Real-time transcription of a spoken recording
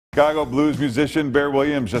Chicago blues musician Bear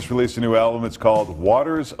Williams just released a new album. It's called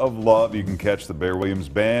Waters of Love. You can catch the Bear Williams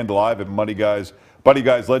Band live at Buddy Guys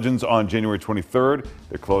Legends on January 23rd.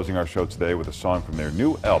 They're closing our show today with a song from their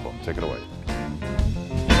new album. Take it away.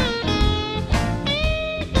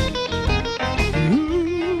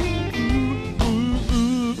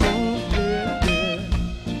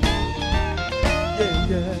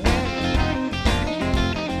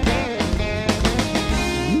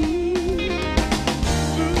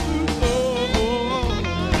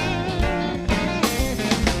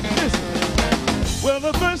 Well,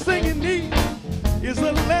 the first thing you need is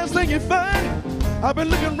the last thing you find. I've been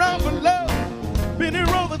looking around for love, been here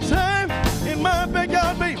all the time, in my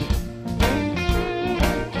backyard, baby.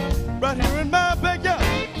 Right here in my backyard.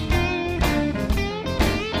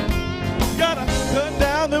 Gotta cut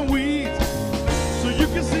down the weeds so you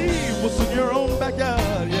can see what's in your own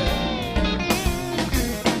backyard, yeah.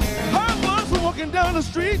 I was walking down the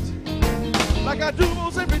street like I do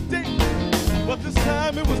most every day, but this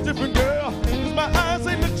time it was different, girl, 'cause my eyes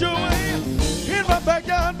ain't looked your way. In my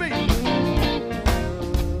backyard, baby.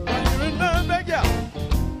 Right here in my backyard.